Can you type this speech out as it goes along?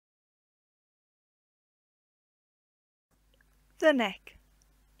The Neck,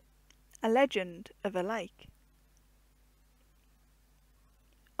 a legend of a lake.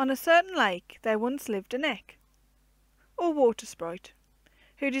 On a certain lake there once lived a Neck, or water sprite,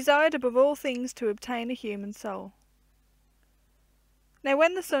 who desired above all things to obtain a human soul. Now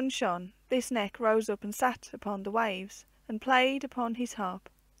when the sun shone, this Neck rose up and sat upon the waves, and played upon his harp.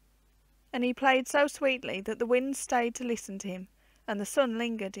 And he played so sweetly that the winds stayed to listen to him, and the sun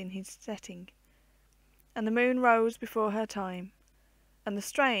lingered in his setting, and the moon rose before her time, and the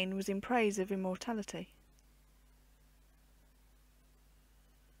strain was in praise of immortality.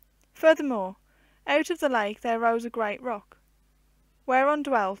 Furthermore, out of the lake there rose a great rock, whereon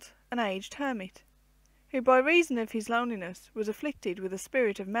dwelt an aged hermit, who by reason of his loneliness was afflicted with a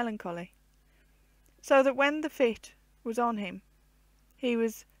spirit of melancholy, so that when the fit was on him, he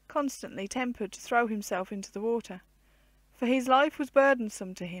was constantly tempted to throw himself into the water, for his life was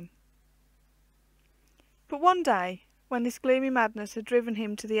burdensome to him. But one day, when this gloomy madness had driven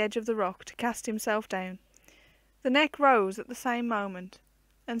him to the edge of the rock to cast himself down, the Neck rose at the same moment,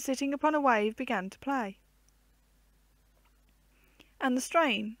 and sitting upon a wave began to play. And the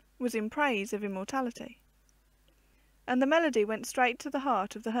strain was in praise of immortality. And the melody went straight to the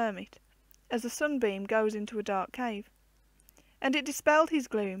heart of the hermit, as a sunbeam goes into a dark cave, and it dispelled his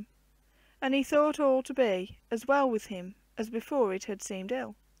gloom, and he thought all to be as well with him as before it had seemed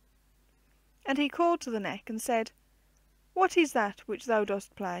ill. And he called to the Neck and said, "What is that which thou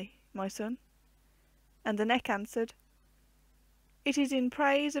dost play, my son?" And the Neck answered, "It is in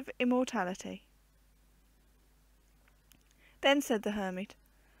praise of immortality." Then said the hermit,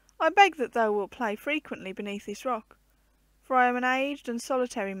 "I beg that thou wilt play frequently beneath this rock, for I am an aged and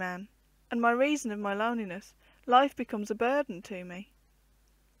solitary man, and by reason of my loneliness life becomes a burden to me,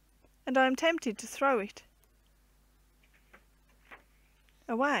 and I am tempted to throw it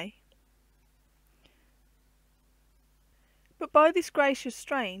away. But by this gracious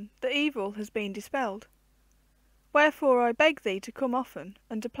strain the evil has been dispelled. Wherefore I beg thee to come often,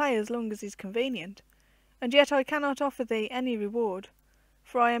 and to play as long as is convenient, and yet I cannot offer thee any reward,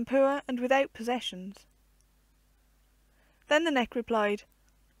 for I am poor and without possessions." Then the Neck replied,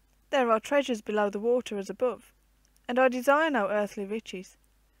 "There are treasures below the water as above, and I desire no earthly riches.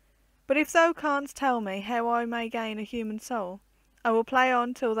 But if thou canst tell me how I may gain a human soul, I will play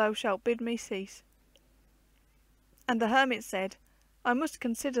on till thou shalt bid me cease." And the hermit said, "I must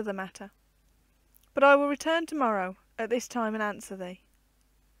consider the matter, but I will return tomorrow at this time and answer thee."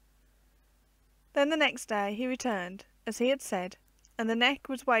 Then the next day he returned, as he had said, and the Neck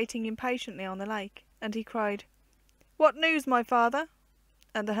was waiting impatiently on the lake, and he cried, "What news, my father?"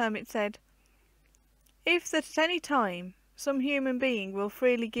 And the hermit said, "If that at any time some human being will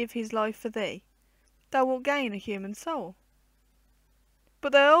freely give his life for thee, thou wilt gain a human soul.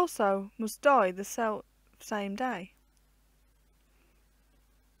 But thou also must die the same day."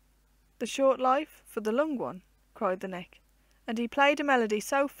 "The short life for the long one," cried the Neck, and he played a melody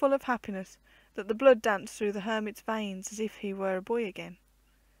so full of happiness that the blood danced through the hermit's veins as if he were a boy again.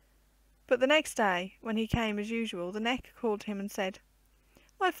 But the next day, when he came as usual, the Neck called him and said,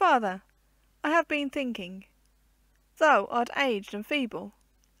 "My father, I have been thinking. Thou art aged and feeble,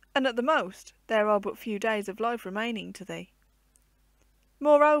 and at the most there are but few days of life remaining to thee.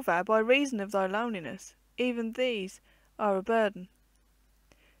 Moreover, by reason of thy loneliness, even these are a burden.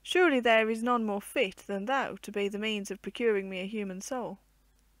 Surely there is none more fit than thou to be the means of procuring me a human soul.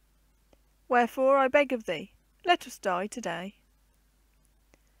 Wherefore I beg of thee, let us die today."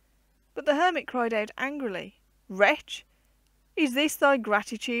 But the hermit cried out angrily, "Wretch, is this thy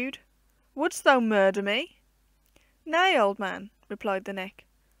gratitude? Wouldst thou murder me?" "Nay, old man," replied the Neck,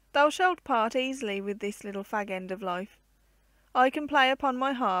 "thou shalt part easily with this little fag end of life. I can play upon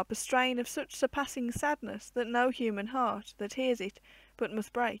my harp a strain of such surpassing sadness that no human heart that hears it but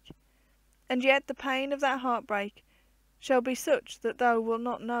must break, and yet the pain of that heartbreak shall be such that thou wilt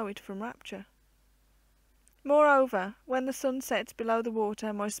not know it from rapture. Moreover, when the sun sets below the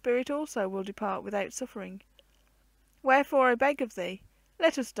water, my spirit also will depart without suffering. Wherefore I beg of thee,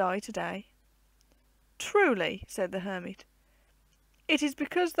 let us die today." "Truly," said the hermit, "it is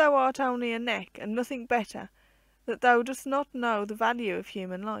because thou art only a Neck and nothing better that thou dost not know the value of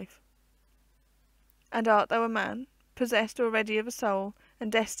human life." "And art thou a man, possessed already of a soul,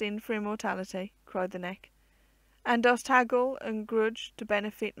 and destined for immortality," cried the Neck, "and dost haggle and grudge to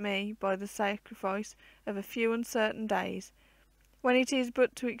benefit me by the sacrifice of a few uncertain days, when it is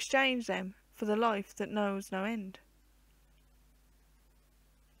but to exchange them for the life that knows no end?"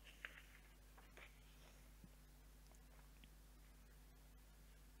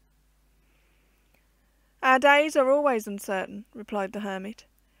 "Our days are always uncertain," replied the hermit,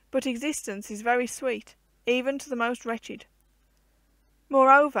 "but existence is very sweet, even to the most wretched.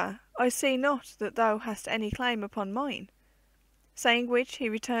 Moreover, I see not that thou hast any claim upon mine. Saying which, he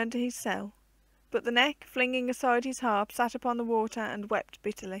returned to his cell, but the Neck, flinging aside his harp, sat upon the water and wept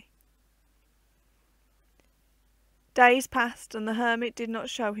bitterly. Days passed, and the hermit did not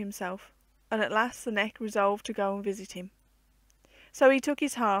show himself, and at last the Neck resolved to go and visit him. So he took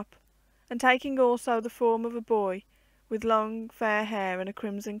his harp, and taking also the form of a boy with long fair hair and a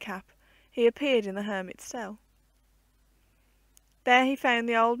crimson cap, he appeared in the hermit's cell. There he found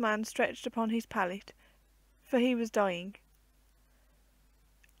the old man stretched upon his pallet, for he was dying.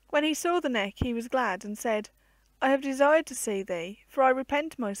 When he saw the Neck, he was glad, and said, I have desired to see thee, for I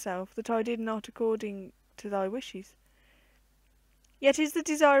repent myself that I did not according to thy wishes. Yet is the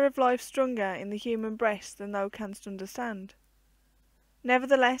desire of life stronger in the human breast than thou canst understand.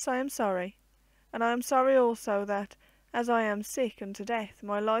 Nevertheless I am sorry, and I am sorry also that, as I am sick unto death,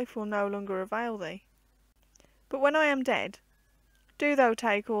 my life will no longer avail thee. But when I am dead, do thou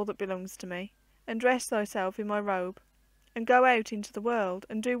take all that belongs to me, and dress thyself in my robe, and go out into the world,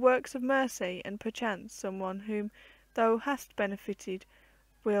 and do works of mercy, and perchance some one whom thou hast benefited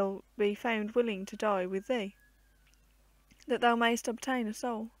will be found willing to die with thee, that thou mayst obtain a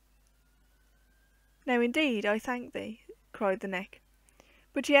soul. Now indeed I thank thee, cried the Neck,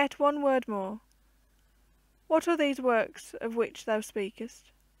 but yet one word more. What are these works of which thou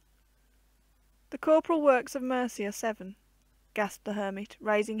speakest? The corporal works of mercy are 7, gasped the hermit,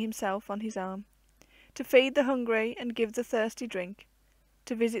 raising himself on his arm. To feed the hungry and give the thirsty drink,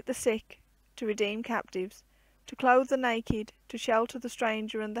 to visit the sick, to redeem captives, to clothe the naked, to shelter the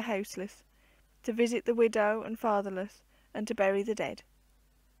stranger and the houseless, to visit the widow and fatherless, and to bury the dead.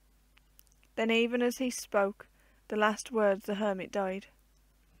 Then even as he spoke the last words the hermit died,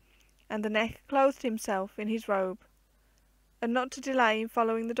 and the Neck clothed himself in his robe, and not to delay in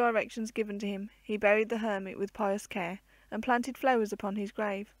following the directions given to him, he buried the hermit with pious care, and planted flowers upon his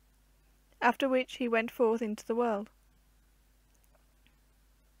grave, after which he went forth into the world.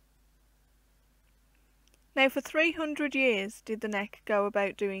 Now for 300 years did the Neck go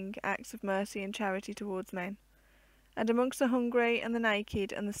about doing acts of mercy and charity towards men, and amongst the hungry and the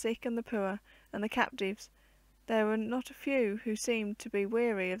naked and the sick and the poor and the captives there were not a few who seemed to be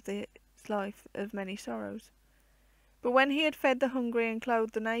weary of this life of many sorrows. But when he had fed the hungry and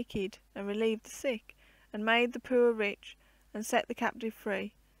clothed the naked, and relieved the sick, and made the poor rich, and set the captive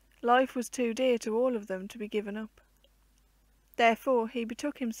free, life was too dear to all of them to be given up. Therefore he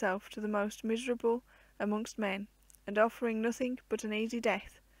betook himself to the most miserable amongst men, and offering nothing but an easy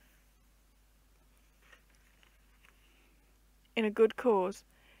death in a good cause,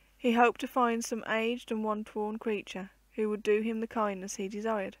 he hoped to find some aged and want-worn creature who would do him the kindness he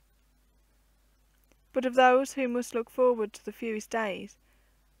desired. But of those who must look forward to the fewest days,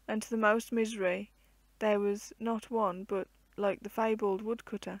 and to the most misery, there was not one but, like the fabled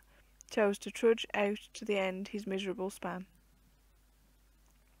woodcutter, chose to trudge out to the end his miserable span.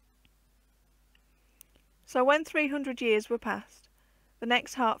 So when 300 years were past, the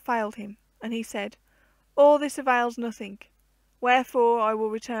Neck's heart failed him, and he said, All this avails nothing, wherefore I will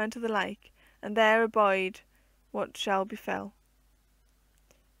return to the lake, and there abide what shall befell.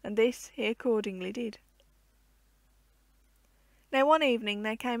 And this he accordingly did. Now one evening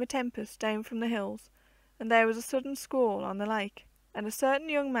there came a tempest down from the hills, and there was a sudden squall on the lake, and a certain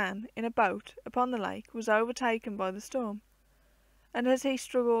young man in a boat upon the lake was overtaken by the storm. And as he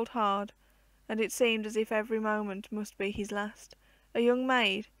struggled hard, and it seemed as if every moment must be his last, a young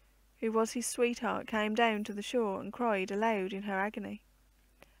maid, who was his sweetheart, came down to the shore and cried aloud in her agony.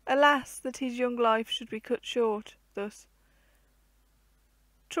 Alas, that his young life should be cut short thus!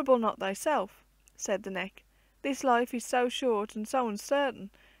 Trouble not thyself, said the Neck. This life is so short and so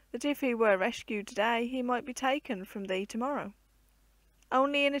uncertain that if he were rescued today, he might be taken from thee tomorrow.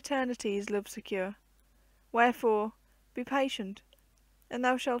 Only in eternity is love secure. Wherefore, be patient, and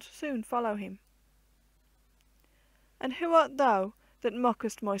thou shalt soon follow him. And who art thou that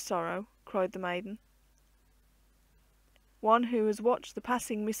mockest my sorrow? Cried the maiden. One who has watched the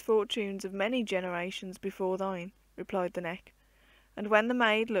passing misfortunes of many generations before thine, replied the Neck. And when the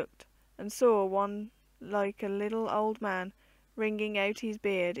maid looked, and saw one like a little old man wringing out his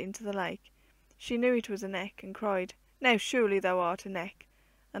beard into the lake, she knew it was a Neck, and cried, Now surely thou art a Neck,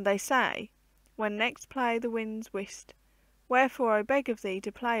 and they say, when next play the wind's whist. Wherefore I beg of thee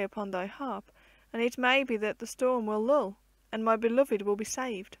to play upon thy harp, and it may be that the storm will lull, and my beloved will be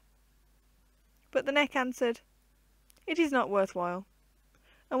saved. But the Neck answered, It is not worth while.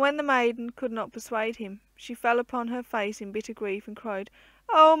 And when the maiden could not persuade him, she fell upon her face in bitter grief, and cried,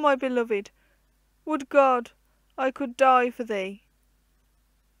 O my beloved, would God I could die for thee.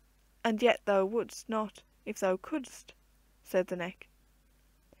 And yet thou wouldst not, if thou couldst, said the Neck.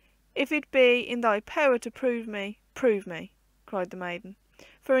 If it be in thy power to prove me, cried the maiden.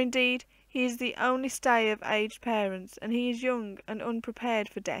 For indeed he is the only stay of aged parents, and he is young and unprepared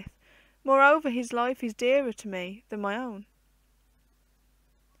for death. Moreover, his life is dearer to me than my own.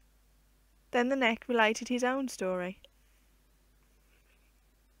 Then the Neck related his own story,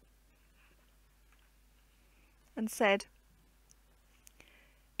 and said,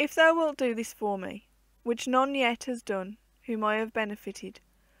 If thou wilt do this for me, which none yet has done whom I have benefited,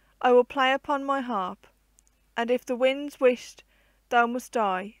 I will play upon my harp, and if the winds wished thou must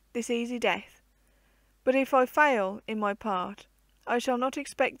die this easy death, but if I fail in my part, I shall not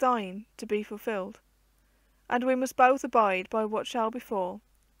expect thine to be fulfilled, and we must both abide by what shall befall,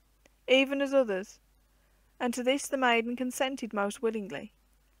 even as others. And to this the maiden consented most willingly.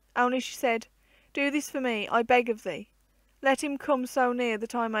 Only she said, Do this for me, I beg of thee. Let him come so near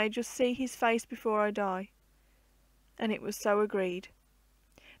that I may just see his face before I die. And it was so agreed.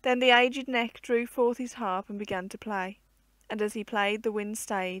 Then the aged Neck drew forth his harp and began to play, and as he played the wind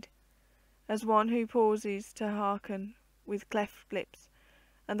stayed, as one who pauses to hearken with cleft lips,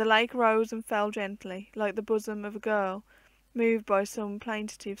 and the lake rose and fell gently, like the bosom of a girl moved by some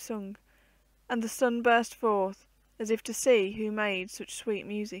plaintive song, and the sun burst forth, as if to see who made such sweet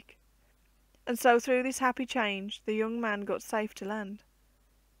music. And so through this happy change the young man got safe to land.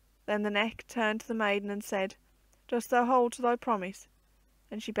 Then the Neck turned to the maiden and said, Dost thou hold to thy promise?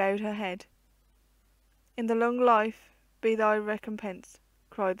 And she bowed her head. In the long life be thy recompense,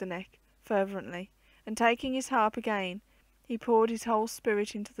 cried the Neck fervently, and taking his harp again, he poured his whole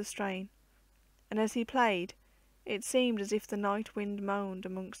spirit into the strain, and as he played, it seemed as if the night wind moaned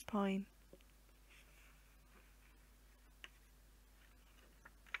amongst pine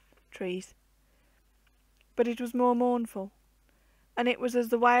trees. But it was more mournful, and it was as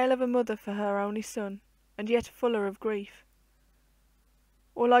the wail of a mother for her only son, and yet fuller of grief,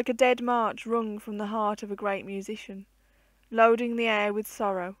 or like a dead march wrung from the heart of a great musician, loading the air with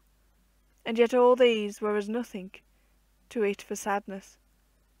sorrow, and yet all these were as nothing to it for sadness.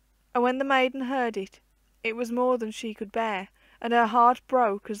 And when the maiden heard it, it was more than she could bear, and her heart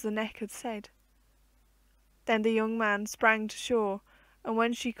broke as the Neck had said. Then the young man sprang to shore, and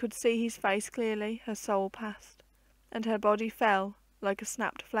when she could see his face clearly, her soul passed, and her body fell like a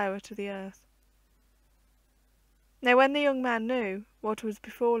snapped flower to the earth. Now when the young man knew what was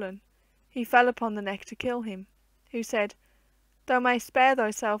befallen, he fell upon the Neck to kill him, who said, Thou mayst spare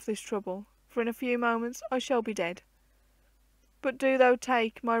thyself this trouble, for in a few moments I shall be dead. But do thou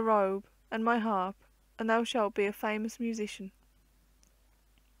take my robe and my harp, and thou shalt be a famous musician.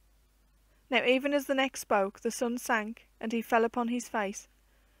 Now even as the Neck spoke, the sun sank, and he fell upon his face,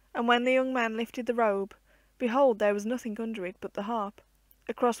 and when the young man lifted the robe, behold, there was nothing under it but the harp,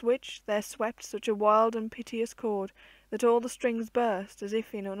 across which there swept such a wild and piteous chord that all the strings burst as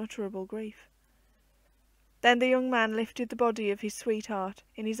if in unutterable grief. Then the young man lifted the body of his sweetheart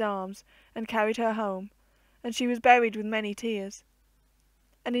in his arms and carried her home, and she was buried with many tears.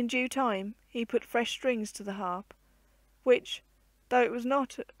 And in due time he put fresh strings to the harp, which, though it was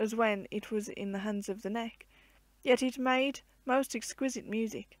not as when it was in the hands of the Neck, yet it made most exquisite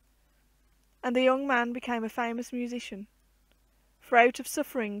music. And the young man became a famous musician, for out of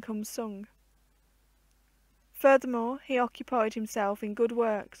suffering comes song. Furthermore, he occupied himself in good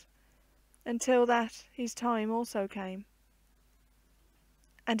works, until that his time also came,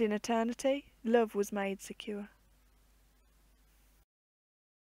 and in eternity love was made secure.